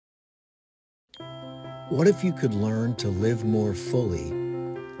What if you could learn to live more fully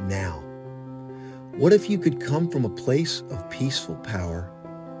now? What if you could come from a place of peaceful power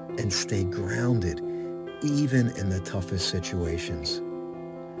and stay grounded even in the toughest situations?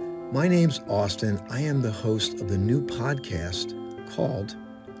 My name's Austin. I am the host of the new podcast called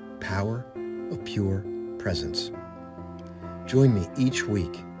Power of Pure Presence. Join me each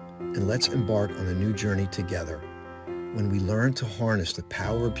week and let's embark on a new journey together when we learn to harness the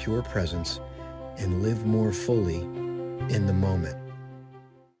power of pure presence and live more fully in the moment.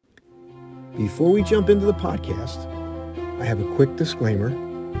 Before we jump into the podcast, I have a quick disclaimer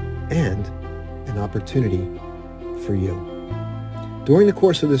and an opportunity for you. During the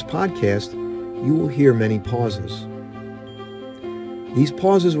course of this podcast, you will hear many pauses. These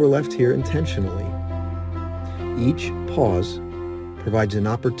pauses were left here intentionally. Each pause provides an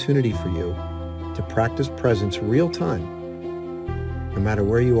opportunity for you to practice presence real time, no matter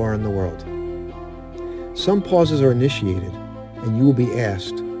where you are in the world. Some pauses are initiated, and you will be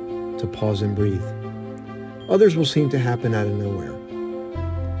asked to pause and breathe. Others will seem to happen out of nowhere.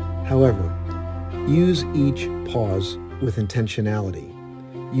 However, use each pause with intentionality.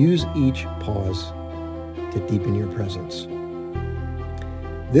 Use each pause to deepen your presence.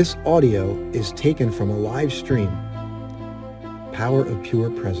 This audio is taken from a live stream, Power of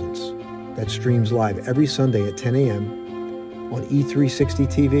Pure Presence, that streams live every Sunday at 10 a.m. on E23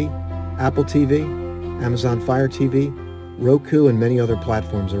 TV, Apple TV, Amazon Fire TV, Roku, and many other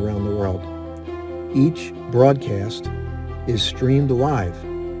platforms around the world. Each broadcast is streamed live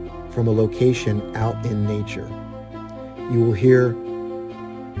from a location out in nature. You will hear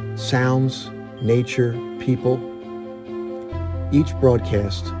sounds, nature, people. Each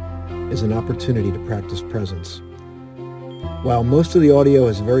broadcast is an opportunity to practice presence. While most of the audio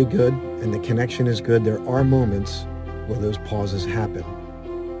is very good and the connection is good, there are moments where those pauses happen.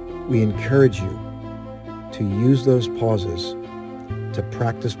 We encourage you to use those pauses to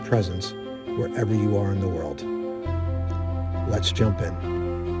practice presence wherever you are in the world. Let's jump in.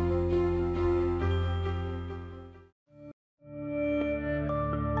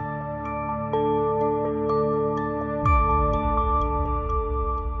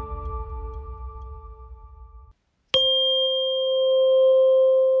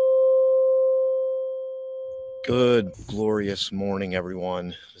 Good, glorious morning,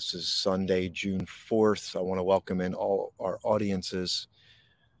 everyone. This is Sunday, June 4th. I want to welcome in all our audiences.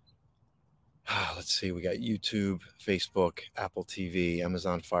 Let's see, we got YouTube, Facebook, Apple TV,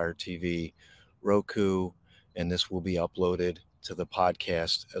 Amazon Fire TV, Roku, and this will be uploaded to the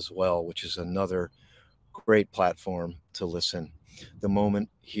podcast as well, which is another great platform to listen. The moment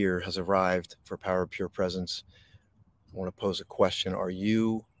here has arrived for Power of Pure Presence. I want to pose a question. Are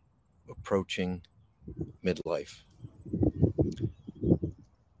you approaching midlife?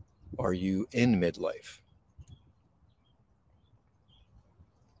 Are you in midlife?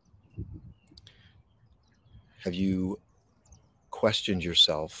 Have you questioned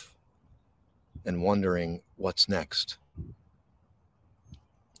yourself and wondering what's next?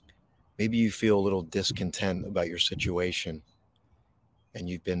 Maybe you feel a little discontent about your situation and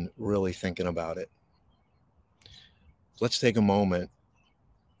you've been really thinking about it. Let's take a moment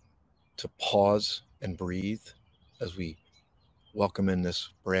to pause and breathe as we welcome in this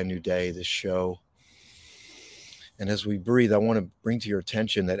brand new day, this show. And as we breathe, I want to bring to your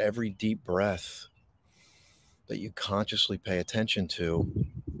attention that every deep breath that you consciously pay attention to,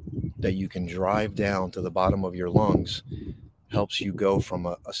 that you can drive down to the bottom of your lungs, helps you go from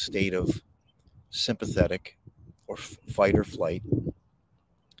a state of sympathetic or fight or flight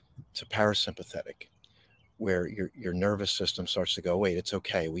to parasympathetic, where your nervous system starts to go, wait, it's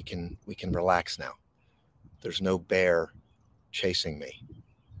okay. We can relax now. There's no bear chasing me.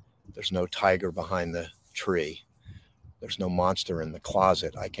 There's no tiger behind the tree. There's no monster in the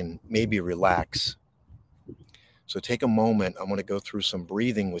closet. I can maybe relax. So take a moment. I want to go through some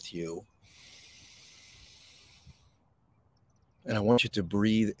breathing with you. And I want you to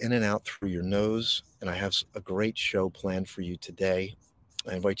breathe in and out through your nose. And I have a great show planned for you today.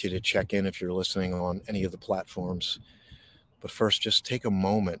 I invite you to check in if you're listening on any of the platforms. But first, just take a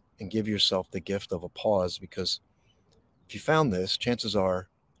moment and give yourself the gift of a pause, because if you found this, chances are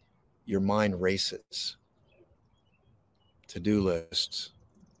your mind races. To-do lists,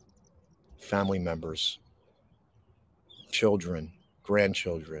 family members, children,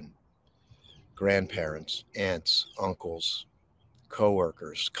 grandchildren, grandparents, aunts, uncles,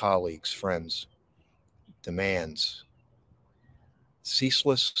 coworkers, colleagues, friends, demands,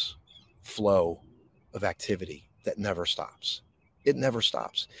 ceaseless flow of activity that never stops. It never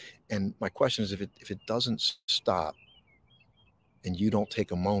stops. And my question is, if it doesn't stop and you don't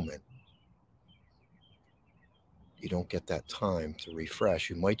take a moment, you don't get that time to refresh.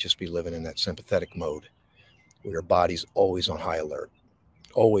 You might just be living in that sympathetic mode where your body's always on high alert,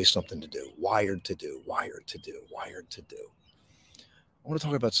 always something to do, wired to do, wired to do, wired to do. I want to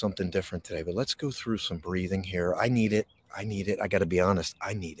talk about something different today, but let's go through some breathing here. I need it. I got to be honest.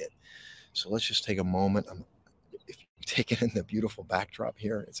 I need it. So let's just take a moment. If you take it in the beautiful backdrop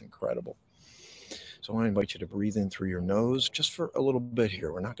here, it's incredible. So I want to invite you to breathe in through your nose just for a little bit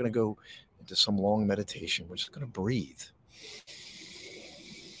here. We're not going to go into some long meditation. We're just going to breathe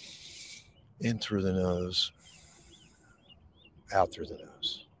in through the nose, out through the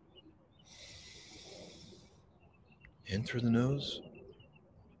nose. In through the nose,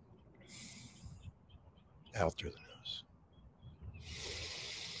 out through the nose.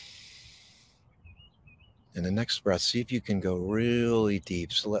 And the next breath, see if you can go really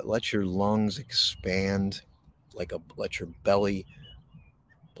deep. So let your lungs expand let your belly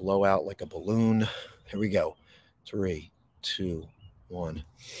blow out like a balloon. Here we go. 3, 2, 1.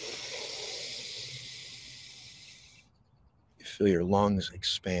 You feel your lungs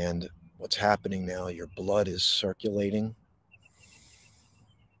expand. What's happening now? Your blood is circulating.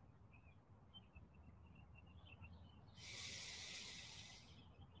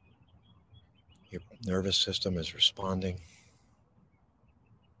 Your nervous system is responding.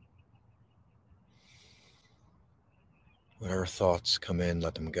 Whatever thoughts come in,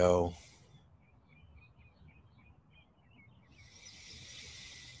 let them go.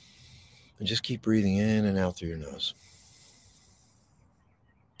 And just keep breathing in and out through your nose.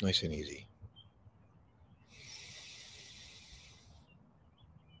 Nice and easy.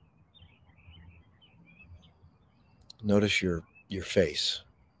 Notice your face.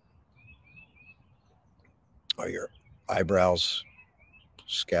 Are your eyebrows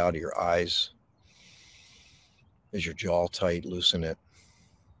scowled? Are your eyes? Is your jaw tight? Loosen it.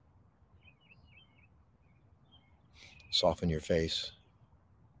 Soften your face.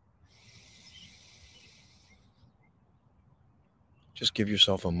 Just give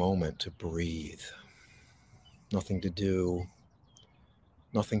yourself a moment to breathe. Nothing to do,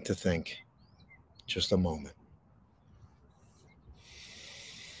 nothing to think, just a moment.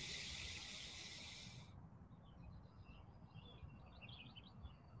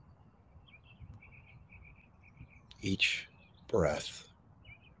 Each breath,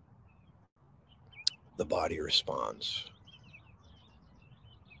 the body responds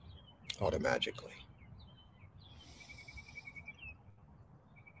automatically.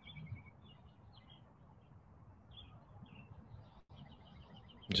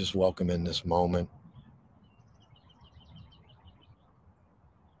 Just welcome in this moment.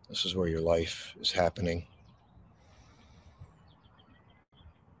 This is where your life is happening.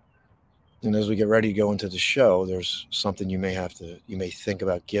 And as we get ready to go into the show, there's something you may think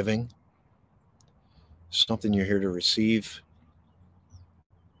about giving, something you're here to receive.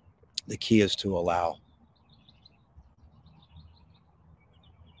 The key is to allow.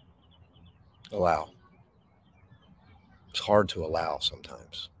 Allow. It's hard to allow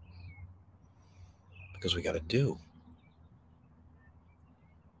sometimes because we got to do.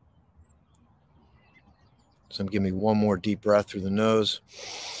 So give me one more deep breath through the nose.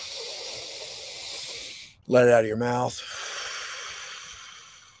 Let it out of your mouth.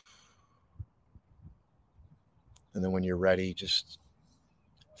 And then when you're ready, just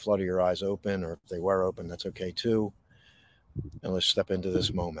flutter your eyes open, or if they were open, that's okay too. And let's step into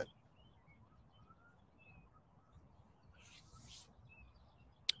this moment.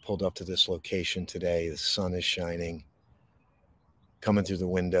 Pulled up to this location today. The sun is shining, coming through the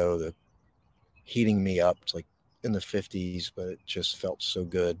window, the heating me up. It's like in the 50s, but it just felt so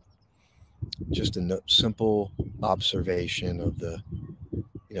good. Just a simple observation of the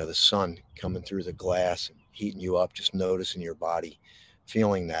sun coming through the glass and heating you up, just noticing your body,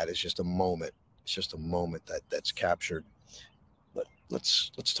 feeling that is just a moment. It's just a moment that's captured. But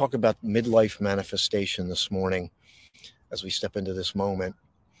let's talk about midlife manifestation this morning as we step into this moment.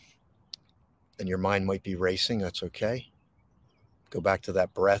 And your mind might be racing. That's okay. Go back to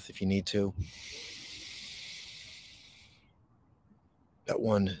that breath if you need to. That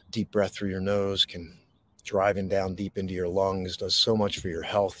one deep breath through your nose can driving down deep into your lungs does so much for your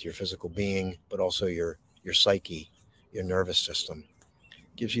health, your physical being, but also your psyche, your nervous system.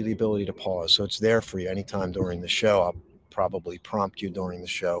 Gives you the ability to pause. So it's there for you anytime during the show. I'll probably prompt you during the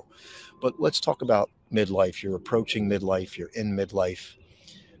show. But let's talk about midlife. You're approaching midlife. You're in midlife.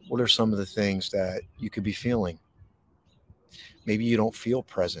 What are some of the things that you could be feeling? Maybe you don't feel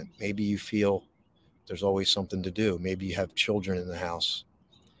present. Maybe you feel there's always something to do. Maybe you have children in the house.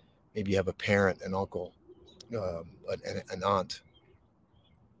 Maybe you have a parent, an uncle, an aunt.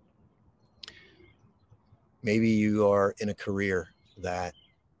 Maybe you are in a career that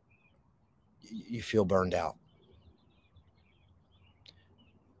you feel burned out.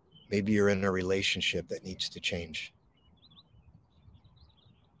 Maybe you're in a relationship that needs to change.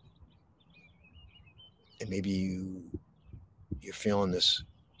 And maybe you're feeling this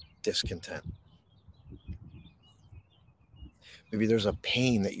discontent. Maybe there's a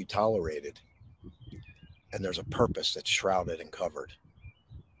pain that you tolerated, and there's a purpose that's shrouded and covered.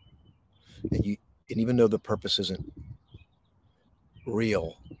 And even though the purpose isn't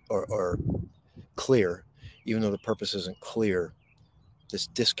real or clear, even though the purpose isn't clear, this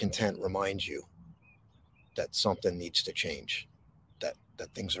discontent reminds you that something needs to change, that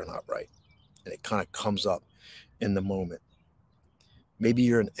things are not right. And it kind of comes up in the moment. Maybe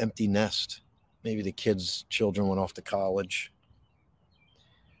you're an empty nest. Maybe the children went off to college,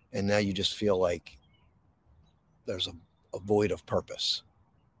 and now you just feel like there's a void of purpose.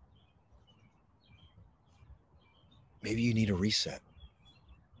 Maybe you need a reset.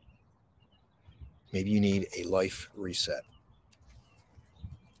 Maybe you need a life reset.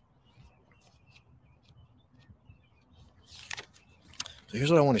 So here's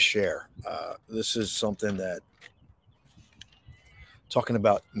what I want to share. This is something that, talking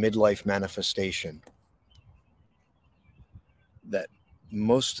about midlife manifestation, that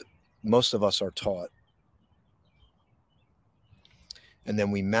most of us are taught, and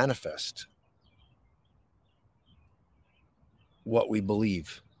then we manifest what we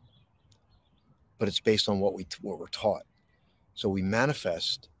believe, but it's based on what we're taught. So we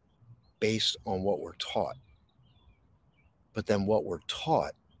manifest based on what we're taught, but then what we're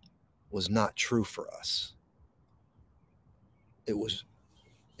taught was not true for us. It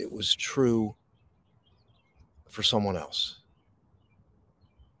was true for someone else.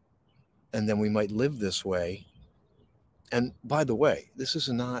 And then we might live this way. And by the way, this is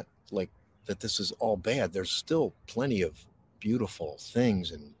not like that this is all bad. There's still plenty of beautiful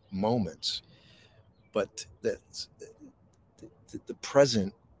things and moments, but that's the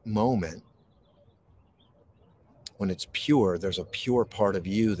present moment, when it's pure, there's a pure part of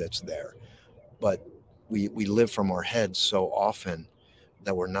you that's there. But we live from our heads so often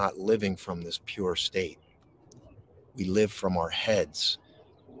that we're not living from this pure state. We live from our heads,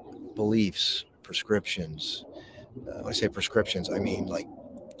 beliefs, prescriptions. When I say prescriptions, I mean like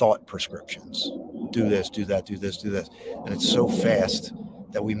thought prescriptions. Do this, do that, do this, do this. And it's so fast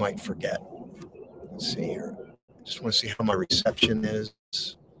that we might forget. Let's see here. Just want to see how my reception is.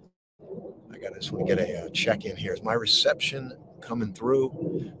 I just want to get a check in here. Is my reception coming through?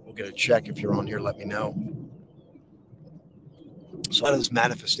 We'll get a check. If you're on here, let me know. So a lot of this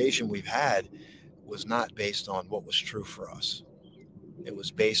manifestation we've had was not based on what was true for us. It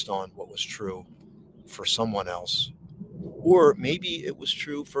was based on what was true for someone else. Or maybe it was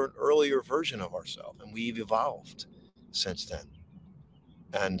true for an earlier version of ourselves, and we've evolved since then.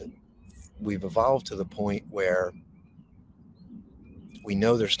 And we've evolved to the point where we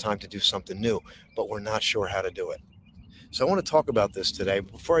know there's time to do something new, but we're not sure how to do it. So I want to talk about this today.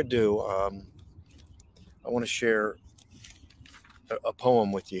 Before I do, I want to share a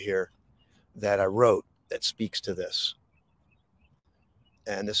poem with you here that I wrote that speaks to this.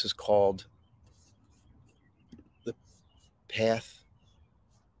 And this is called The Path.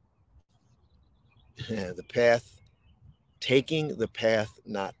 The Path, Taking the Path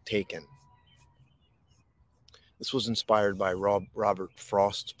Not Taken. This was inspired by Robert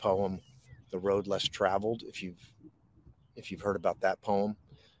Frost's poem, The Road Less Traveled. If you've heard about that poem,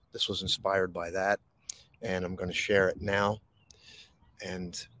 this was inspired by that, and I'm going to share it now.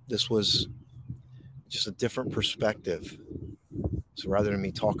 And this was just a different perspective. So rather than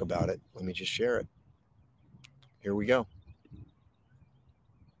me talk about it, let me just share it. Here we go.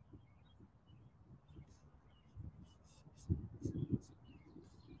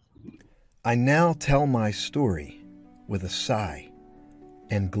 I now tell my story with a sigh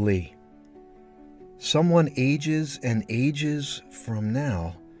and glee. Someone ages and ages from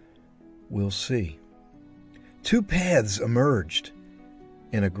now will see. Two paths emerged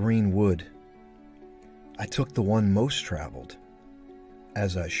in a green wood. I took the one most traveled,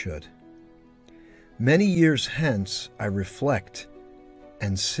 as I should. Many years hence I reflect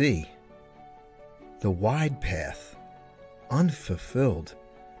and see the wide path, unfulfilled,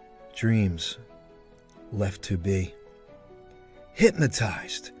 dreams left to be.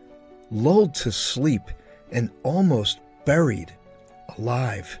 Hypnotized, lulled to sleep, and almost buried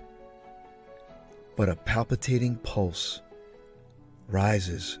alive. But a palpitating pulse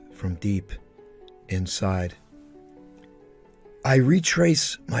rises from deep inside. I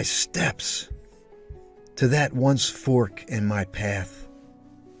retrace my steps to that once fork in my path.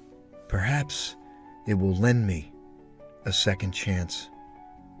 Perhaps It will lend me a second chance.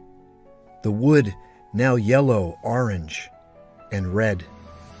 The wood, now yellow, orange, and red,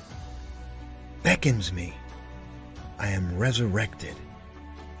 beckons me. I am resurrected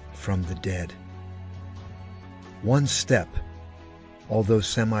from the dead. One step, although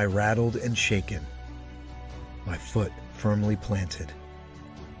semi-rattled and shaken, my foot firmly planted,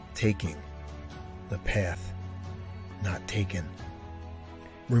 taking the path not taken.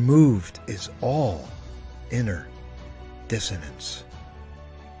 Removed is all inner dissonance,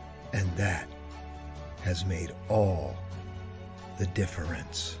 and that has made all the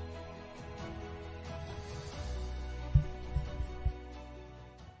difference.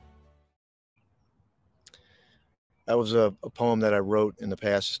 That was a poem that I wrote in the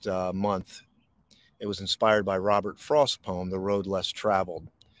past month. It was inspired by Robert Frost's poem, The Road Less Traveled.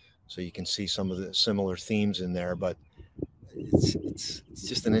 So you can see some of the similar themes in there, but it's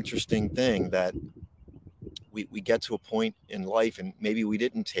just an interesting thing that we get to a point in life and maybe we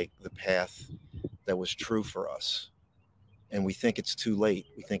didn't take the path that was true for us. And we think it's too late.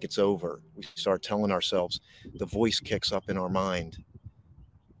 We think it's over. We start telling ourselves, the voice kicks up in our mind.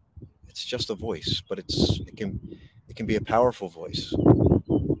 It's just a voice, but it can be a powerful voice.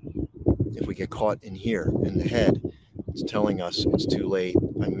 If we get caught in here, in the head, it's telling us it's too late,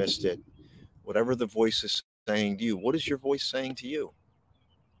 I missed it. Whatever the voice is saying to you, what is your voice saying to you?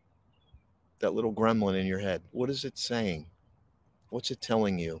 That little gremlin in your head, what is it saying? What's it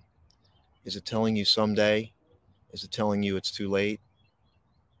telling you? Is it telling you someday? Is it telling you it's too late?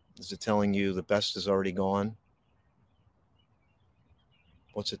 Is it telling you the best is already gone?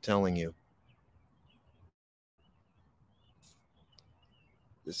 What's it telling you?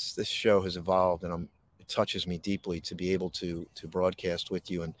 This show has evolved, and it touches me deeply to be able to broadcast with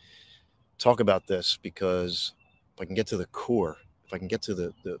you and talk about this, because if I can get to the core, if I can get to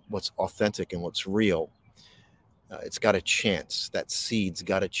the what's authentic and what's real, it's got a chance. That seed's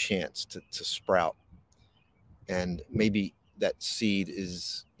got a chance to sprout, and maybe that seed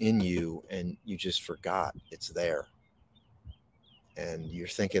is in you and you just forgot it's there, and you're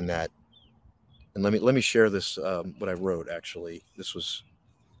thinking that. And let me share this, what I wrote. Actually, this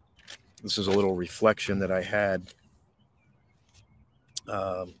is a little reflection that I had.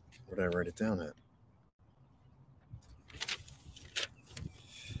 Where did I write it down at?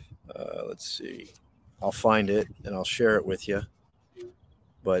 Let's see. I'll find it and I'll share it with you.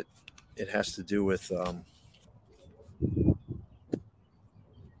 But it has to do with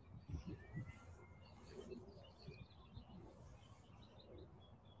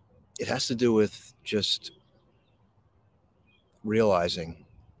just realizing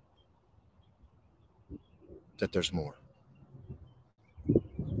that there's more.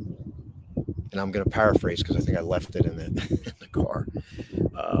 And I'm going to paraphrase because I think I left it in the, in the car.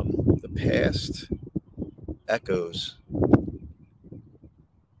 The past echoes.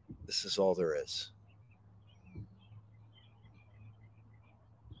 This is all there is.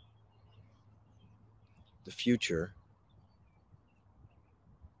 The future,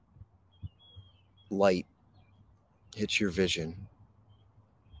 light hits your vision,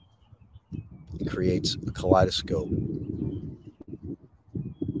 creates a kaleidoscope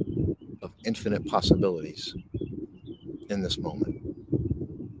of infinite possibilities in this moment.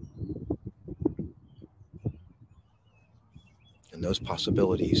 And those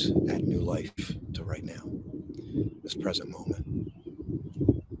possibilities add new life to right now, this present moment.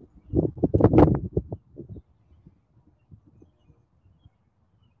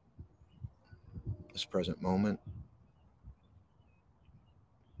 This present moment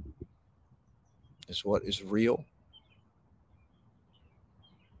is what is real.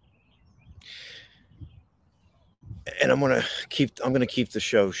 And I'm going to keep the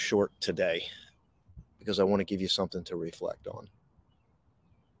show short today because I want to give you something to reflect on.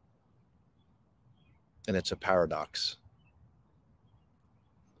 And it's a paradox.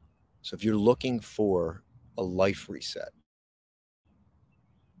 So if you're looking for a life reset,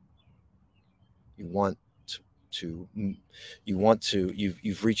 you've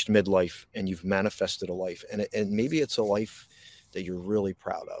reached midlife and you've manifested a life, and maybe it's a life that you're really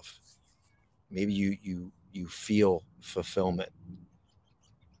proud of. Maybe you feel fulfillment,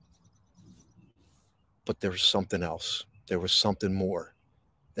 but there's something else. There was something more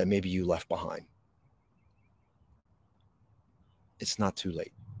that maybe you left behind. It's not too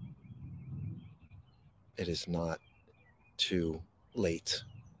late. It is not too late.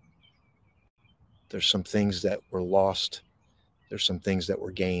 There's some things that were lost. There's some things that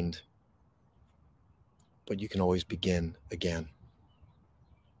were gained. But you can always begin again.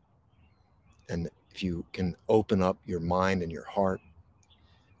 And if you can open up your mind and your heart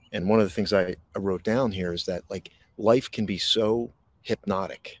And one of the things I wrote down here is that like life can be so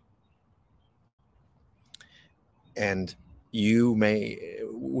hypnotic. And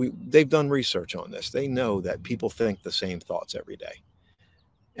they've done research on this. They know that people think the same thoughts every day.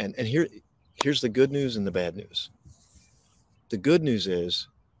 And here's the good news and the bad news. The good news is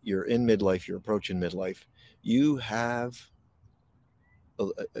you're in midlife, you're approaching midlife. You have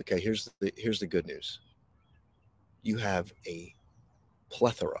okay, here's the good news. You have a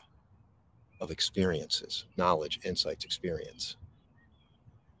plethora of experiences, knowledge, insights, experience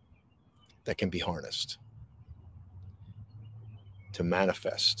that can be harnessed to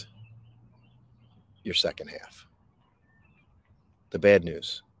manifest your second half. The bad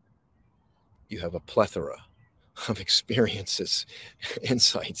news, you have a plethora of experiences,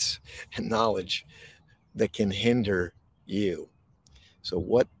 insights, and knowledge that can hinder you. So,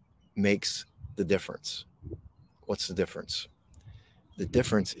 what makes the difference? What's the difference? The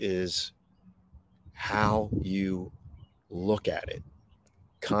difference is how you look at it.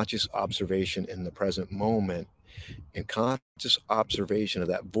 Conscious observation in the present moment and conscious observation of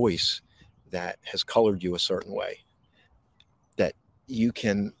that voice that has colored you a certain way, that you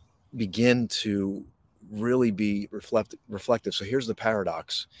can begin to really be reflective. So here's the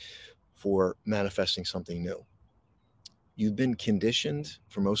paradox for manifesting something new. You've been conditioned,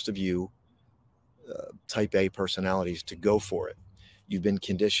 for most of you, type A personalities, to go for it. You've been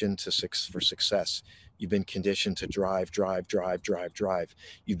conditioned for success. You've been conditioned to drive.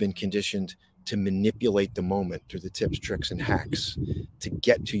 You've been conditioned to manipulate the moment through the tips, tricks, and hacks to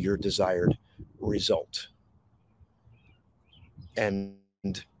get to your desired result. And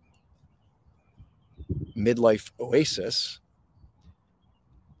midlife oasis,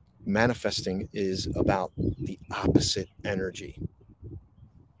 manifesting, is about the opposite energy.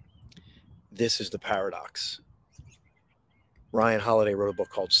 This is the paradox. Ryan Holiday wrote a book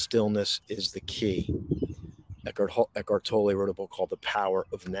called Stillness is the Key. Eckhart Tolle wrote a book called The Power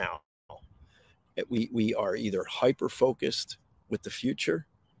of Now. We are either hyper-focused with the future,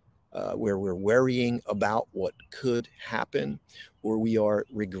 where we're worrying about what could happen, or we are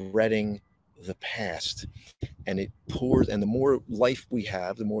regretting the past. And it pours, and the more life we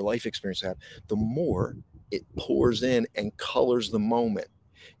have, the more life experience we have, the more it pours in and colors the moment.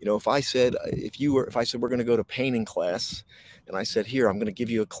 You know, if I said we're going to go to painting class, and I said, here, I'm going to give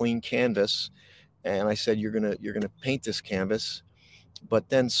you a clean canvas, and I said you're going to paint this canvas, but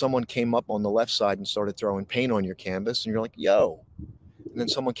then someone came up on the left side and started throwing paint on your canvas, and you're like, yo. And then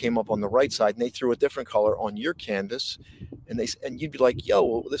someone came up on the right side and they threw a different color on your canvas, and you'd be like, yo,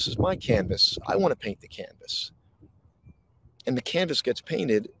 well, this is my canvas. I want to paint the canvas. And the canvas gets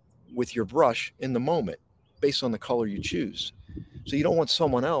painted with your brush in the moment based on the color you choose. So you don't want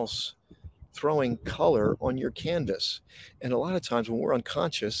someone else throwing color on your canvas. And a lot of times when we're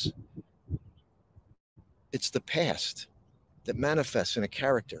unconscious, it's the past that manifests in a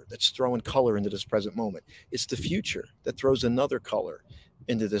character that's throwing color into this present moment. It's the future that throws another color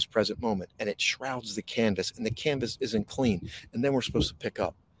into this present moment, and it shrouds the canvas, and the canvas isn't clean. And then we're supposed to pick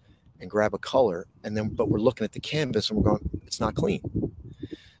up and grab a color, but we're looking at the canvas and we're going, it's not clean.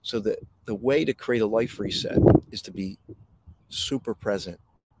 So the way to create a life reset is to be super present.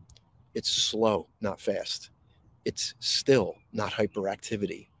 It's slow, not fast. It's still, not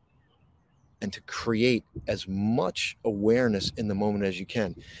hyperactivity. And to create as much awareness in the moment as you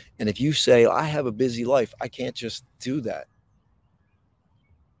can. And if you say, I have a busy life, I can't just do that,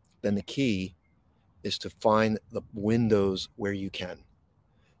 then the key is to find the windows where you can.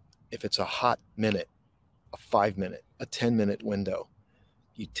 If it's a hot minute, a 5-minute, a 10-minute window,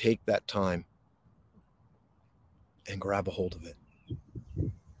 you take that time and grab a hold of it.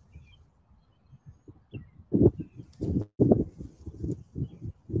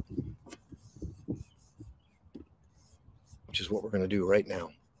 Which is what we're going to do right now.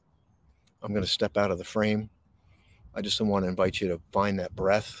 I'm going to step out of the frame. I just want to invite you to find that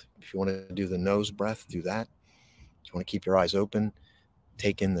breath. If you want to do the nose breath, do that. If you want to keep your eyes open,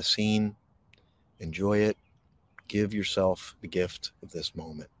 take in the scene, enjoy it, give yourself the gift of this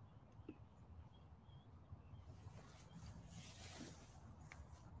moment.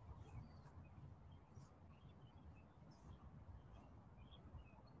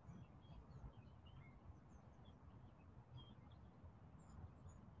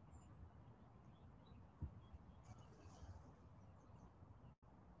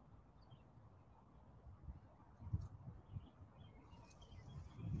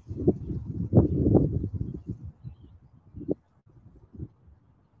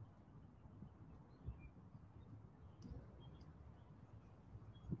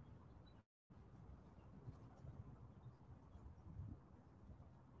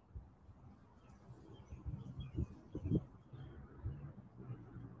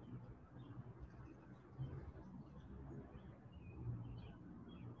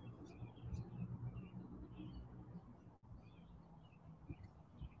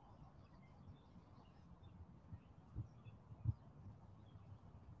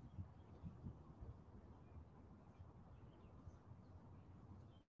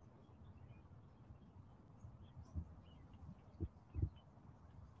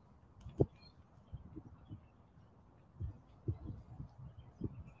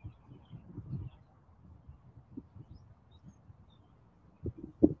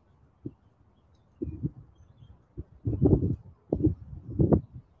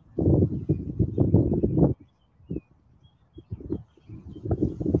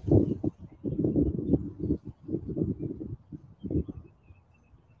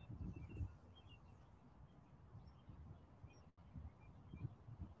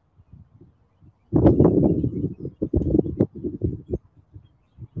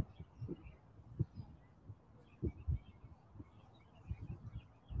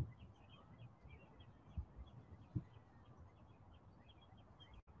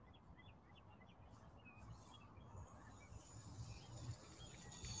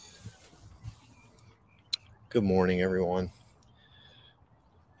 Good morning, everyone.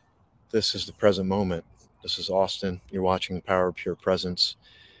 This is the present moment. This is Austin. You're watching the Power of Pure Presence,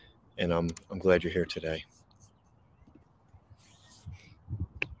 and I'm glad you're here today.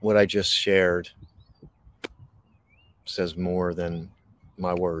 What I just shared says more than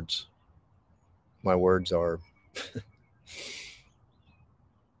my words. My words are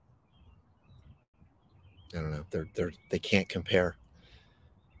I don't know. They can't compare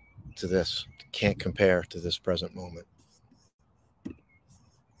to this. Can't compare to this present moment. So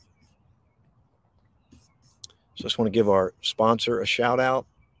I just want to give our sponsor a shout out,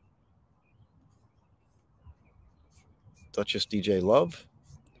 Duchess DJ Love,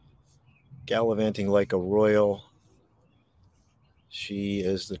 gallivanting like a royal. She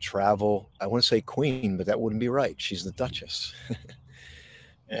is the travel, I want to say queen, but that wouldn't be right. She's the Duchess.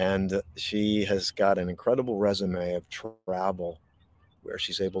 And she has got an incredible resume of travel where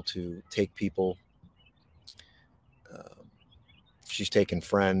she's able to take people. She's taken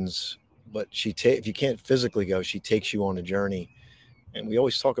friends, but if you can't physically go, she takes you on a journey. And we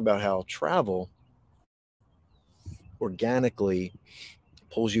always talk about how travel organically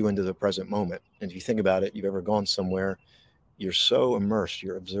pulls you into the present moment. And if you think about it, you've ever gone somewhere, you're so immersed,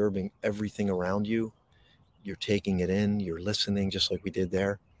 you're observing everything around you, you're taking it in, you're listening, just like we did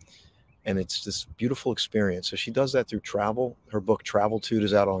there. And it's this beautiful experience. So she does that through travel. Her book Traveltude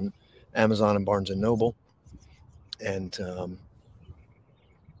is out on Amazon and Barnes and Noble, and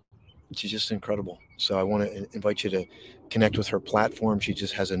she's just incredible. So I want to invite you to connect with her platform. She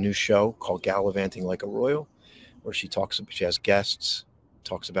just has a new show called Gallivanting Like a Royal, where she has guests,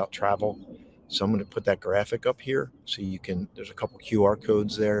 talks about travel. So I'm going to put that graphic up here so you can. There's a couple QR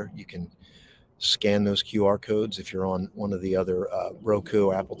codes there. You can scan those QR codes if you're on one of the other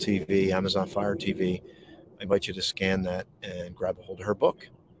Roku, Apple TV, Amazon Fire TV. I invite you to scan that and grab a hold of her book.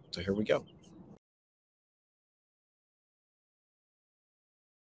 So here we go.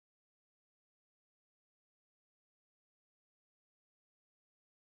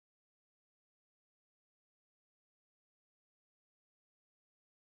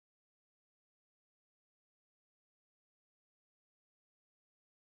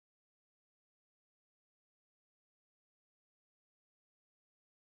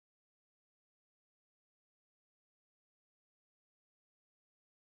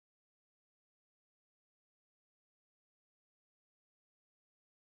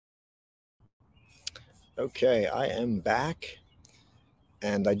 Okay, I am back,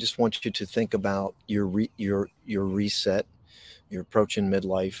 and I just want you to think about your reset. You're approaching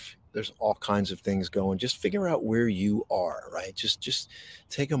midlife. There's all kinds of things going. Just figure out where you are, right? Just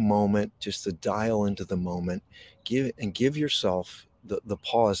take a moment just to dial into the moment. Give yourself the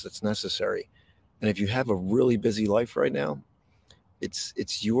pause that's necessary. And if you have a really busy life right now,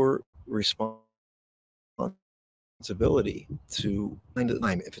 it's your responsibility to find a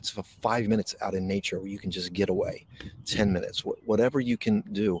time. If it's for 5 minutes out in nature where you can just get away, 10 minutes, whatever you can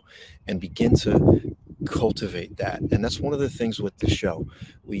do, and begin to cultivate that. And that's one of the things with the show.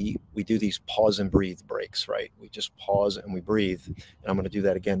 We do these pause and breathe breaks, right? We just pause and we breathe. And I'm going to do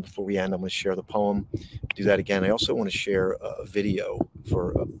that again before we end. I'm going to share the poem, do that again. I also want to share a video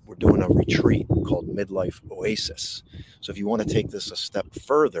we're doing a retreat called Midlife Oasis. So if you want to take this a step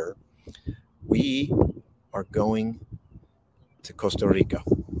further, we are going to Costa Rica,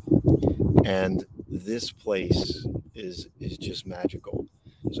 and this place is just magical.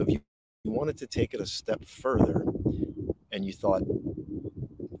 So if you wanted to take it a step further and you thought,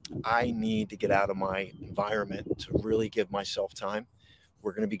 I need to get out of my environment to really give myself time,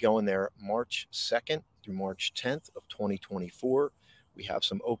 we're going to be going there March 2nd through March 10th of 2024. We have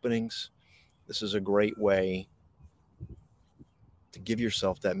some openings. This is a great way to give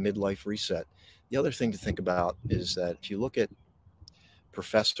yourself that midlife reset. The other thing to think about is that if you look at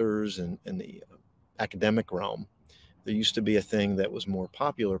professors in the academic realm, there used to be a thing that was more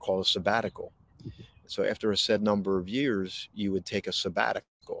popular called a sabbatical. So after a set number of years, you would take a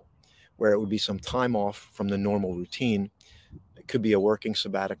sabbatical, where it would be some time off from the normal routine. It could be a working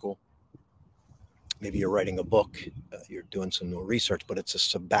sabbatical. Maybe you're writing a book, you're doing some more research, but it's a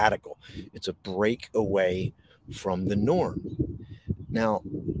sabbatical. It's a break away from the norm. Now,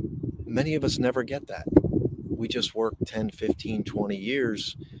 many of us never get that. We just work 10, 15, 20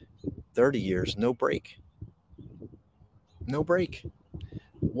 years, 30 years, no break. No break.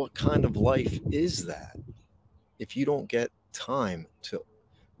 What kind of life is that if you don't get time to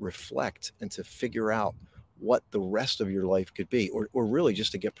reflect and to figure out what the rest of your life could be, or really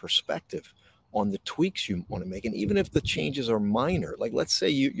just to get perspective on the tweaks you want to make. And even if the changes are minor, like let's say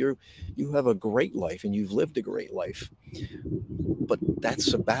you have a great life and you've lived a great life, but that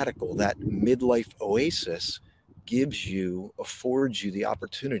sabbatical, that midlife oasis affords you the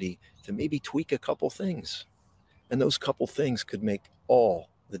opportunity to maybe tweak a couple things. And those couple things could make all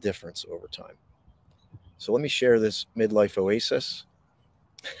the difference over time. So let me share this midlife oasis.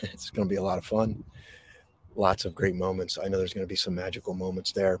 It's going to be a lot of fun. Lots of great moments. I know there's going to be some magical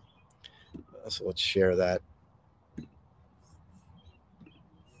moments there. So let's share that.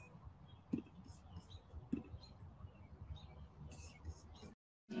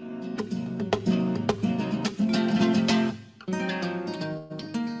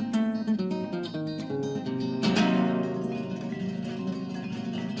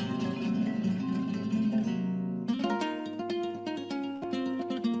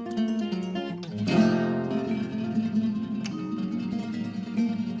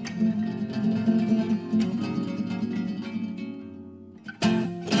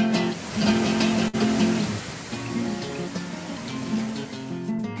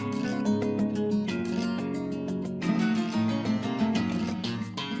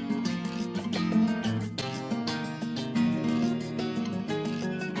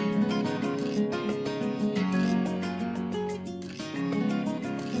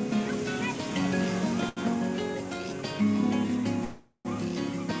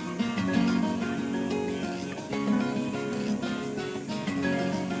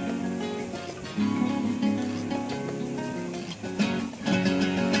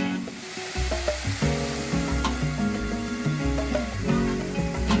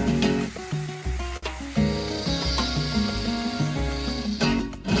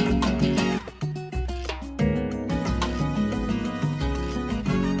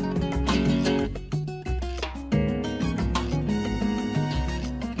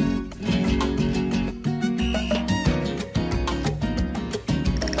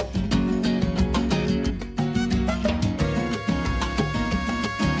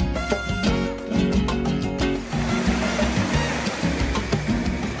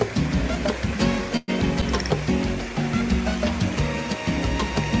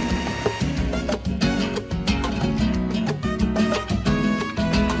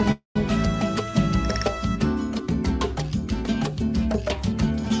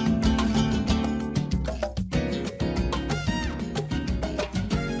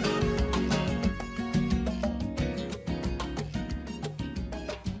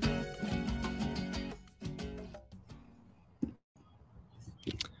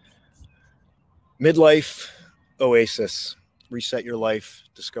 Midlife oasis. Reset your life,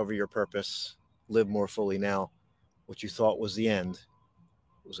 discover your purpose, live more fully now. What you thought was the end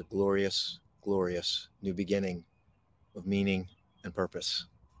was a glorious, glorious new beginning of meaning and purpose.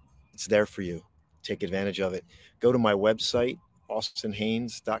 It's there for you. Take advantage of it. Go to my website,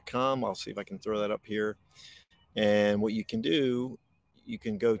 austinhaines.com. I'll see if I can throw that up here. And what you can do, you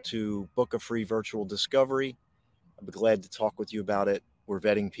can go to book a free virtual discovery. I'd be glad to talk with you about it. We're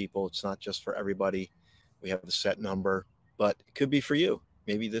vetting people. It's not just for everybody. We have a set number, but it could be for you.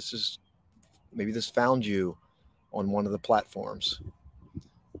 Maybe this found you on one of the platforms.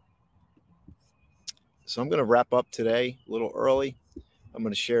 So I'm going to wrap up today a little early. I'm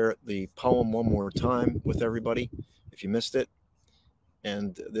going to share the poem one more time with everybody if you missed it.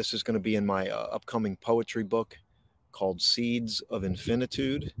 And this is going to be in my upcoming poetry book called Seeds of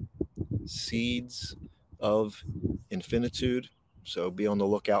Infinitude. Seeds of Infinitude. So be on the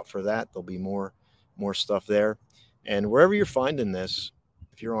lookout for that. There'll be more stuff there. And wherever you're finding this,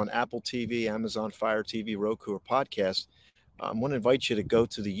 if you're on Apple TV, Amazon Fire TV, Roku, or podcast, I want to invite you to go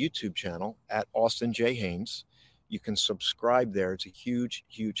to the YouTube channel at Austin J. Haines. You can subscribe there. It's a huge,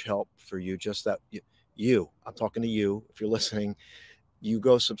 huge help for you. Just that I'm talking to you. If you're listening, you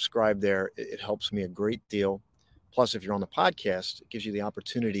go subscribe there. It helps me a great deal. Plus, if you're on the podcast, it gives you the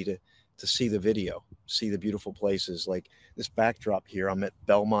opportunity to see the video, see the beautiful places like this backdrop here. I'm at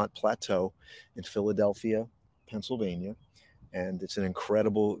Belmont Plateau in Philadelphia, Pennsylvania, and it's an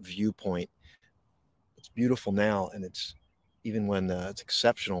incredible viewpoint. It's beautiful now, and it's even when it's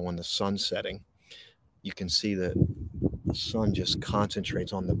exceptional when the sun's setting. You can see the sun just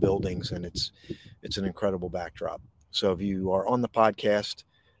concentrates on the buildings, and it's an incredible backdrop. So if you are on the podcast,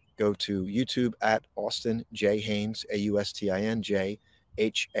 go to YouTube at Austin J. Haines, AUSTIN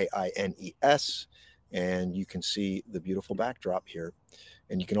JHAINES, and you can see the beautiful backdrop here.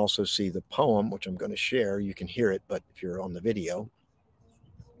 And you can also see the poem, which I'm going to share. You can hear it, but if you're on the video,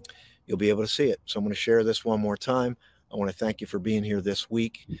 you'll be able to see it. So I'm going to share this one more time. I want to thank you for being here this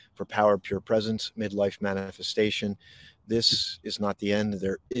week for Power of Pure Presence, Midlife Manifestation. This is not the end.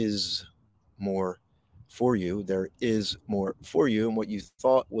 There is more for you. There is more for you. And what you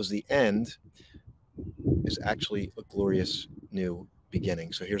thought was the end is actually a glorious new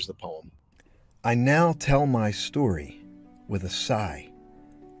beginning. So here's the poem. I now tell my story with a sigh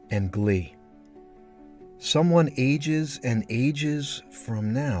and glee. Someone ages and ages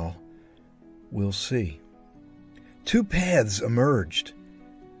from now will see. Two paths emerged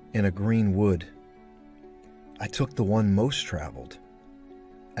in a green wood. I took the one most traveled,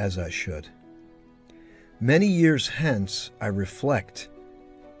 as I should. Many years hence I reflect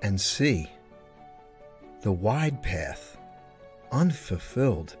and see the wide path,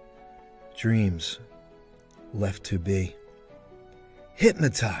 unfulfilled, dreams left to be.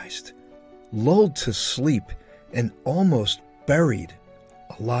 Hypnotized, lulled to sleep, and almost buried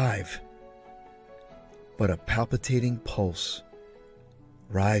alive. But a palpitating pulse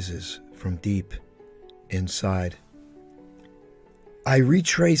rises from deep inside. I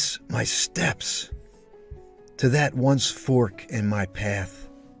retrace my steps to that once fork in my path.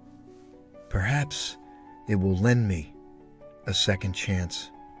 Perhaps it will lend me a second chance.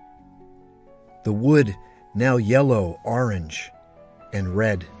 The wood, now yellow, orange, and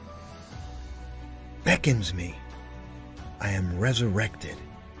red, beckons me. I am resurrected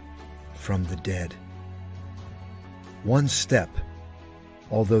from the dead. One step,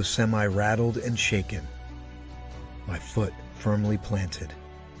 although semi-rattled and shaken, my foot firmly planted,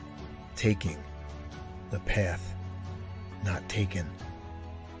 taking the path not taken.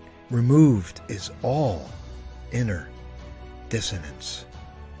 Removed is all inner dissonance,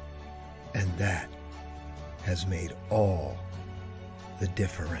 and that has made all the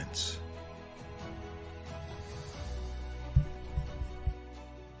difference.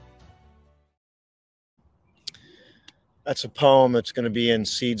 That's a poem that's going to be in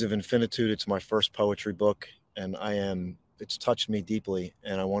Seeds of Infinitude. It's my first poetry book, and it's touched me deeply,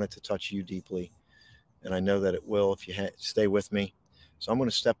 and I want it to touch you deeply. And I know that it will if you stay with me. So I'm going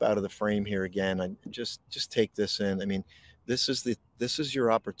to step out of the frame here again. I just take this in. I mean, this is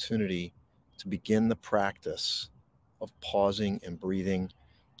your opportunity to begin the practice of pausing and breathing,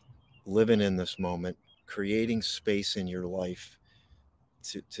 living in this moment, creating space in your life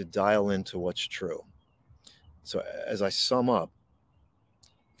to dial into what's true. So as I sum up,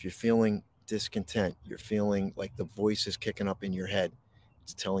 if you're feeling discontent, you're feeling like the voice is kicking up in your head,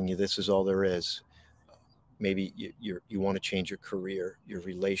 it's telling you this is all there is. Maybe you want to change your career, your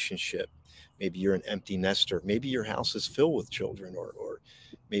relationship. Maybe you're an empty nester. Maybe your house is filled with children, or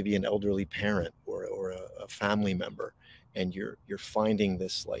maybe an elderly parent, or a family member, and you're finding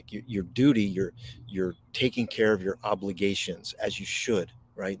this like your duty. You're taking care of your obligations as you should.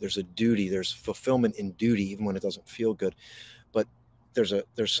 Right? There's a duty. There's fulfillment in duty, even when it doesn't feel good. But there's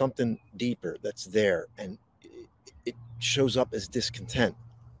something deeper that's there, and it shows up as discontent.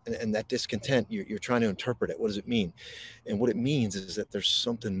 And that discontent, you're trying to interpret it. What does it mean? And what it means is that there's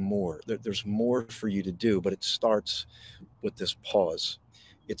something more. There's more for you to do, but it starts with this pause.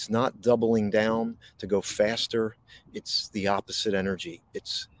 It's not doubling down to go faster. It's the opposite energy.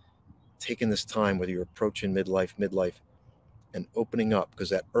 It's taking this time, whether you're approaching midlife, and opening up, because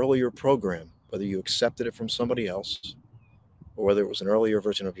that earlier program, whether you accepted it from somebody else or whether it was an earlier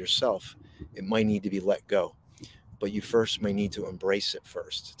version of yourself, it might need to be let go. But you first may need to embrace it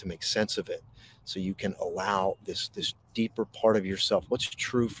first to make sense of it, so you can allow this deeper part of yourself. What's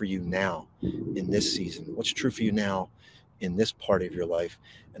true for you now in this season? What's true for you now in this part of your life?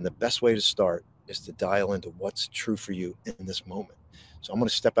 And the best way to start is to dial into what's true for you in this moment. So I'm going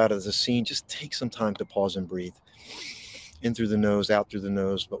to step out of the scene. Just take some time to pause and breathe. In through the nose, out through the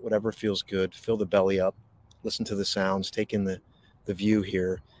nose, but whatever feels good. Fill the belly up. Listen to the sounds. Take in the view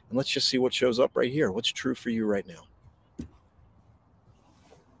here. And let's just see what shows up right here. What's true for you right now?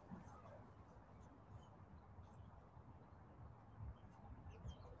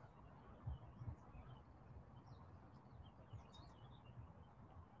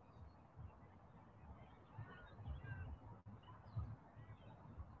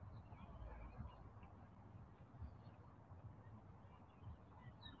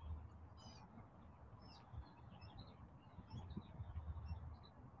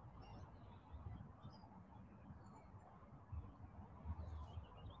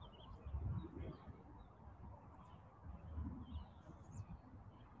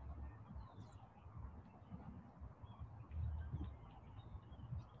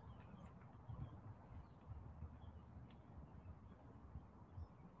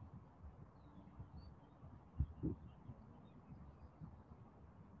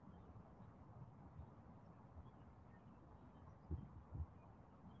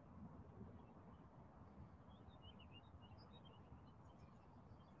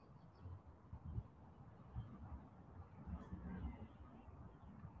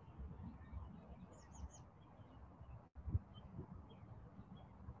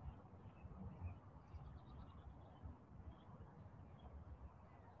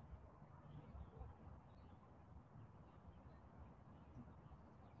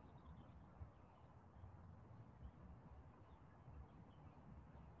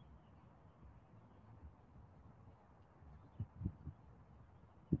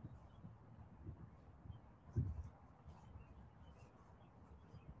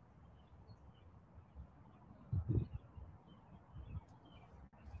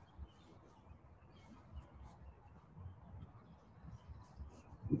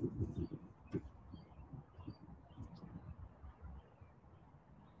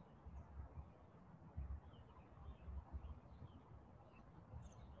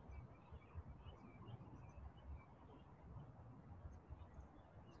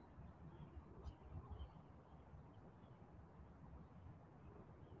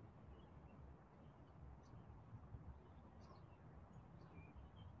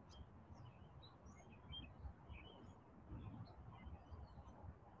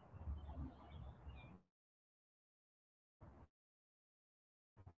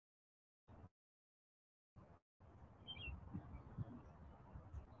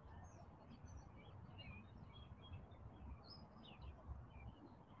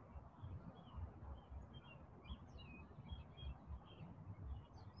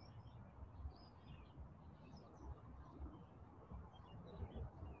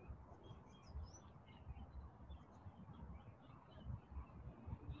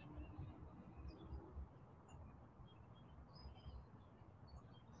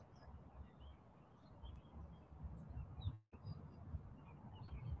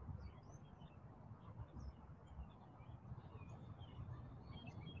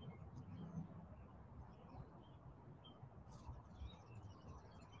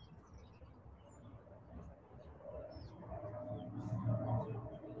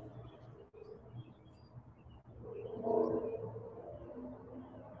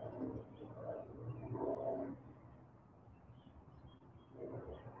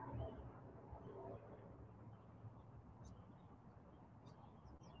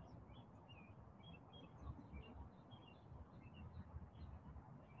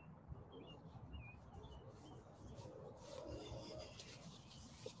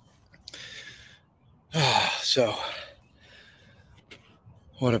 So,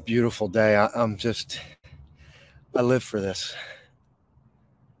 what a beautiful day. I live for this.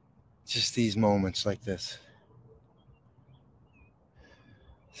 Just these moments like this.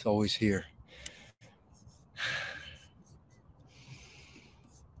 It's always here.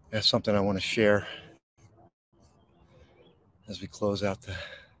 That's something I want to share as we close out the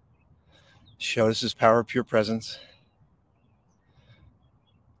show. This is Power of Pure Presence.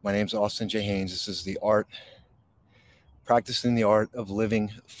 My name's Austin J. Haynes. This is practicing the art of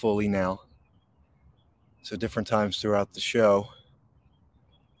living fully now. So different times throughout the show,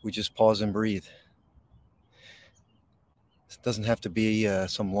 we just pause and breathe. It doesn't have to be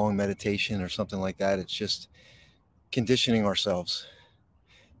some long meditation or something like that. It's just conditioning ourselves.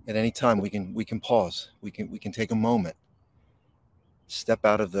 At any time we can pause. We can take a moment, step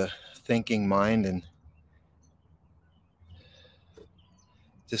out of the thinking mind and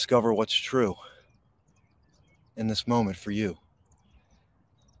discover what's true in this moment for you.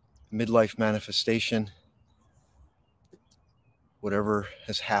 Midlife manifestation, whatever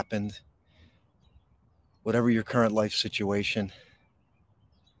has happened, whatever your current life situation.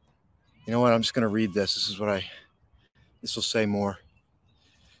 You know what? I'm just going to read this. This will say more.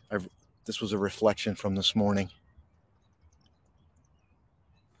 This was a reflection from this morning.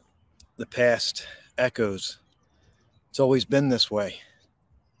 The past echoes. It's always been this way.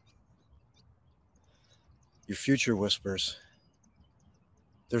 Your future whispers.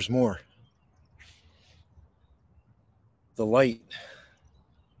 There's more. The light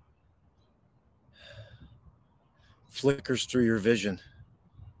flickers through your vision.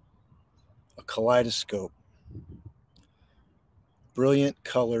 A kaleidoscope. Brilliant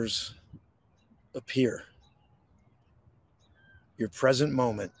colors appear. Your present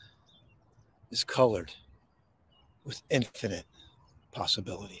moment is colored with infinite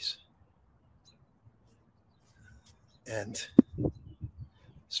possibilities. And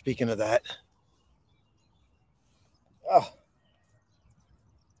speaking of that,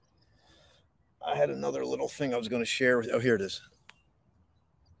 I had another little thing I was going to share with. Oh, here it is.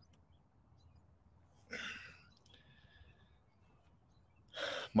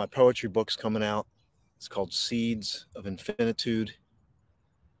 My poetry book's coming out. It's called Seeds of Infinitude.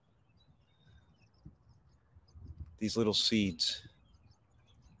 These little seeds,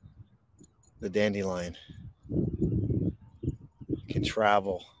 the dandelion, can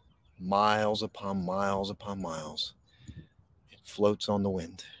travel miles upon miles upon miles. It floats on the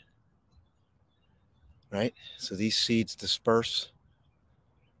wind, right? So these seeds disperse.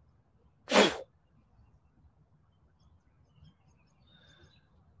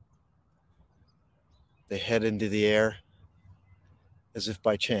 They head into the air as if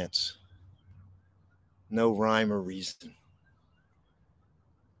by chance. No rhyme or reason.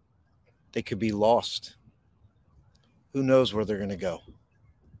 They could be lost. Who knows where they're going to go?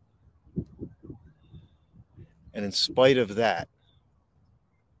 And in spite of that,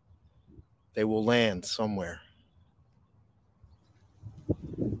 They will land somewhere.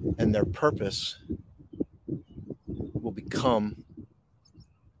 And their purpose will become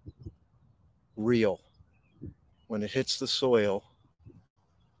real. When it hits the soil,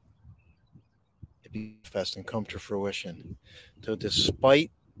 it manifests and come to fruition. So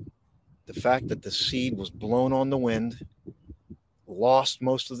despite the fact that the seed was blown on the wind, lost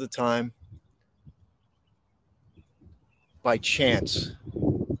most of the time by chance,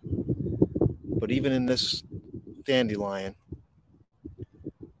 but even in this dandelion,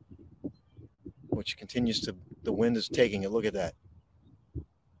 which continues to, the wind is taking it. Look at that.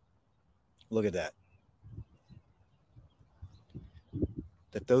 Look at that.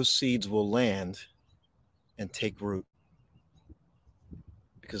 That those seeds will land and take root,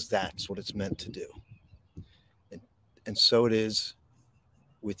 because that's what it's meant to do. And so it is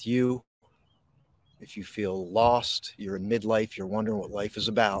with you. If you feel lost, you're in midlife, you're wondering what life is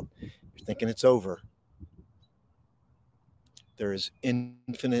about, you're thinking it's over, there is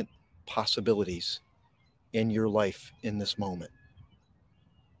infinite possibilities in your life in this moment.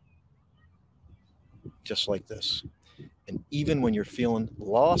 Just like this. And even when you're feeling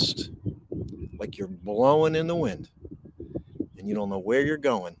lost, like you're blowing in the wind and you don't know where you're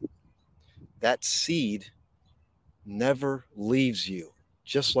going, that seed never leaves you.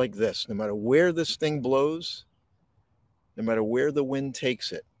 Just like this, no matter where this thing blows, no matter where the wind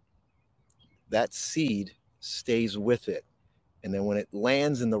takes it, that seed stays with it. And then when it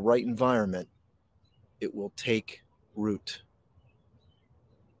lands in the right environment, it will take root.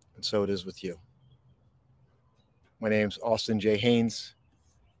 And so it is with you. My name's Austin J. Haynes.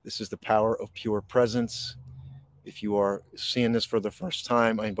 This is the Power of Pure Presence. If you are seeing this for the first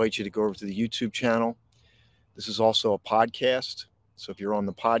time, I invite you to go over to the YouTube channel. This is also a podcast. So if you're on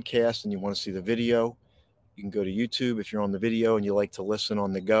the podcast and you want to see the video, you can go to YouTube. If you're on the video and you like to listen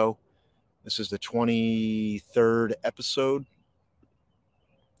on the go, this is the 23rd episode.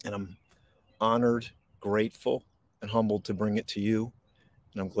 And I'm honored, grateful, and humbled to bring it to you.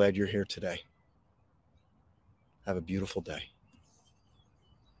 And I'm glad you're here today. Have a beautiful day.